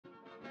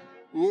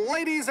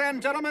Ladies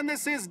and gentlemen,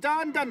 this is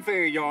Don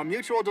Dunphy, your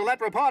Mutual Dillette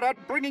reporter,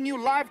 bringing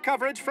you live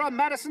coverage from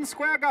Madison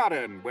Square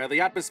Garden, where the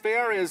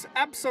atmosphere is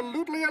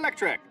absolutely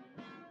electric.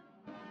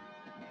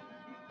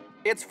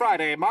 It's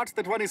Friday, March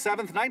the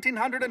 27th,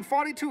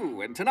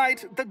 1942, and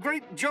tonight, the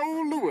great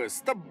Joe Louis,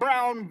 the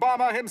Brown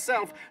Bomber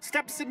himself,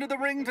 steps into the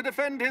ring to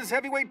defend his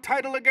heavyweight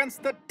title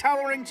against the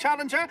towering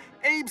challenger,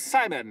 Abe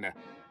Simon.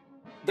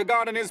 The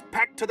garden is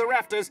packed to the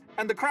rafters,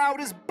 and the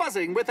crowd is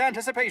buzzing with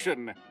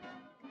anticipation.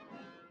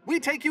 We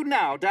take you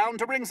now down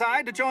to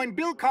ringside to join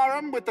Bill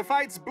Corum with the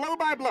fights blow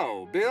by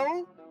blow.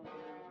 Bill?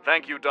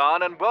 Thank you,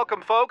 Don, and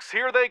welcome, folks.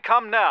 Here they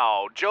come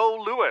now.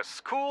 Joe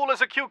Louis, cool as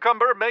a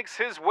cucumber, makes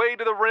his way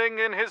to the ring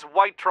in his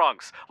white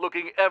trunks,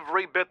 looking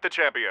every bit the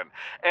champion.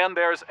 And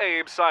there's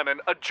Abe Simon,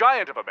 a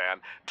giant of a man,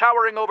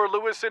 towering over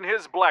Louis in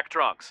his black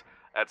trunks.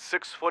 At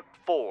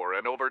 6'4"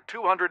 and over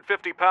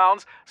 250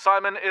 pounds,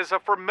 Simon is a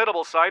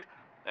formidable sight,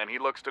 and he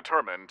looks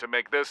determined to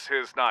make this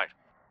his night.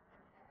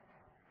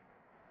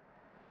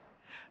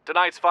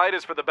 Tonight's fight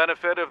is for the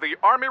benefit of the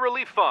Army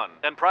Relief Fund,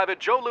 and Private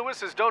Joe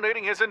Louis is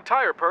donating his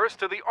entire purse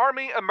to the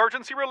Army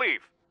Emergency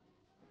Relief.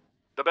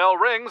 The bell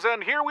rings,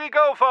 and here we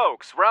go,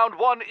 folks. Round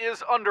one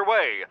is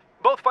underway.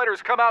 Both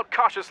fighters come out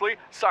cautiously,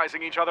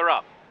 sizing each other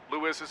up.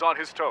 Louis is on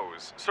his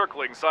toes,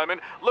 circling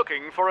Simon,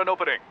 looking for an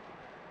opening.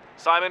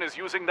 Simon is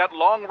using that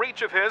long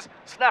reach of his,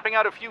 snapping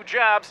out a few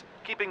jabs,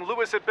 keeping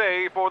Louis at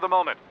bay for the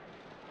moment.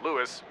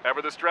 Louis,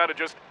 ever the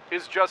strategist,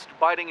 is just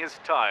biding his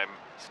time,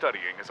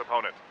 studying his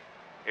opponent.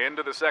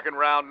 Into the second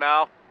round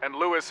now, and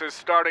Louis is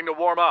starting to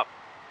warm up.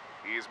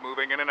 He's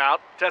moving in and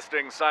out,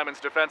 testing Simon's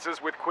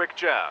defenses with quick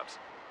jabs.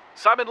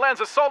 Simon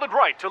lands a solid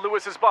right to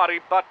Louis's body,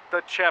 but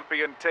the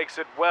champion takes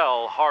it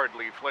well,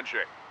 hardly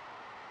flinching.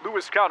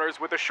 Louis counters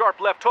with a sharp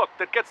left hook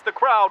that gets the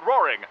crowd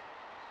roaring.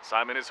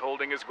 Simon is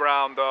holding his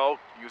ground, though,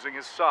 using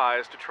his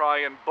size to try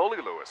and bully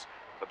Louis,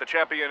 but the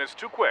champion is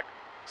too quick,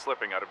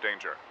 slipping out of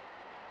danger.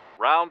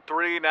 Round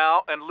three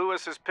now, and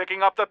Louis is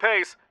picking up the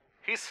pace.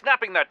 He's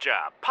snapping that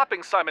jab,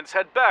 popping Simon's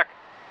head back.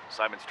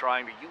 Simon's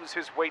trying to use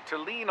his weight to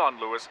lean on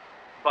Louis,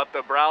 but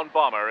the Brown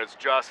Bomber is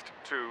just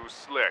too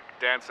slick,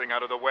 dancing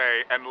out of the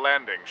way and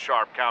landing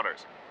sharp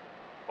counters.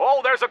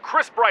 Oh, there's a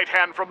crisp right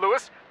hand from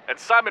Louis, and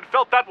Simon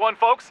felt that one,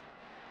 folks.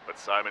 But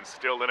Simon's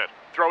still in it,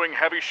 throwing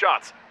heavy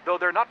shots, though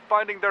they're not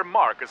finding their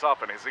mark as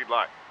often as he'd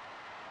like.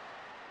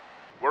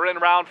 We're in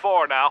round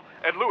four now,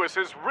 and Louis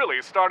is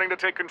really starting to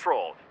take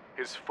control.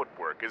 His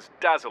footwork is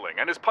dazzling,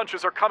 and his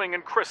punches are coming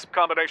in crisp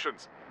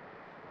combinations.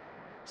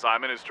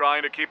 Simon is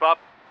trying to keep up,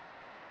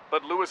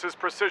 but Louis's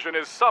precision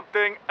is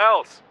something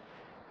else.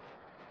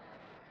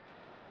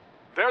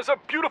 There's a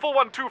beautiful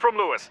 1-2 from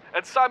Louis,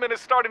 and Simon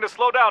is starting to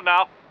slow down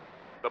now.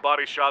 The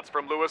body shots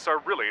from Louis are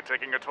really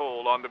taking a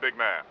toll on the big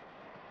man.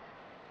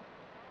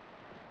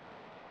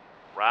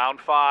 Round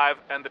five,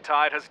 and the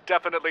tide has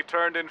definitely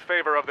turned in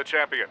favor of the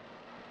champion.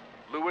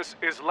 Louis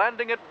is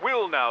landing at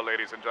will now,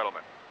 ladies and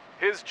gentlemen.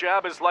 His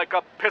jab is like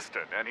a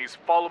piston, and he's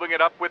following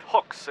it up with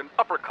hooks and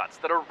uppercuts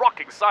that are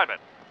rocking Simon.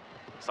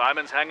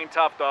 Simon's hanging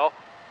tough, though,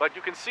 but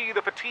you can see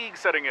the fatigue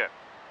setting in.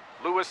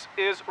 Louis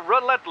is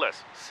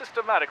relentless,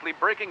 systematically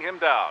breaking him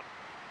down.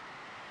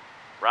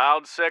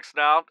 Round six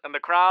now, and the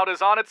crowd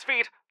is on its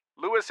feet.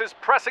 Louis is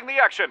pressing the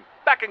action,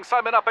 backing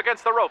Simon up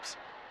against the ropes.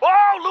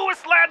 Oh,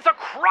 Louis lands a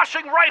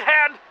crushing right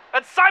hand,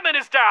 and Simon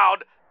is down.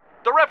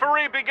 The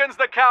referee begins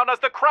the count as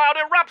the crowd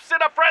erupts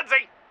in a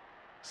frenzy.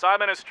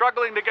 Simon is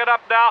struggling to get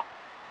up now,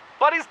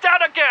 but he's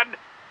down again.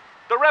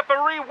 The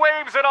referee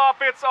waves it off.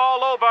 It's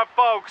all over,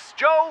 folks.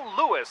 Joe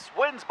Louis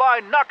wins by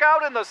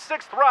knockout in the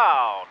sixth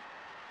round.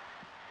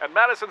 And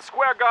Madison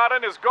Square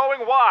Garden is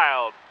going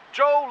wild.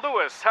 Joe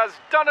Louis has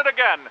done it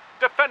again,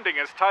 defending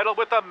his title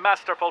with a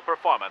masterful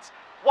performance.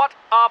 What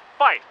a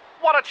fight.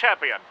 What a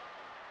champion.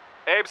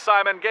 Abe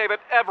Simon gave it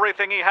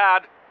everything he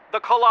had.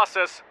 The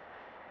Colossus.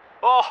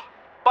 Oh,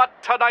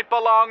 but tonight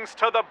belongs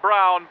to the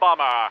Brown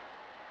Bomber.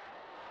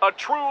 A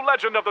true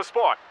legend of the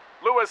sport.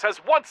 Louis has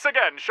once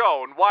again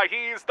shown why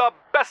he's the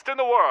best in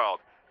the world.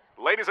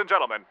 Ladies and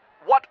gentlemen,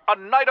 what a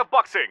night of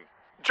boxing.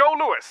 Joe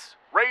Louis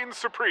reigns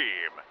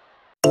supreme.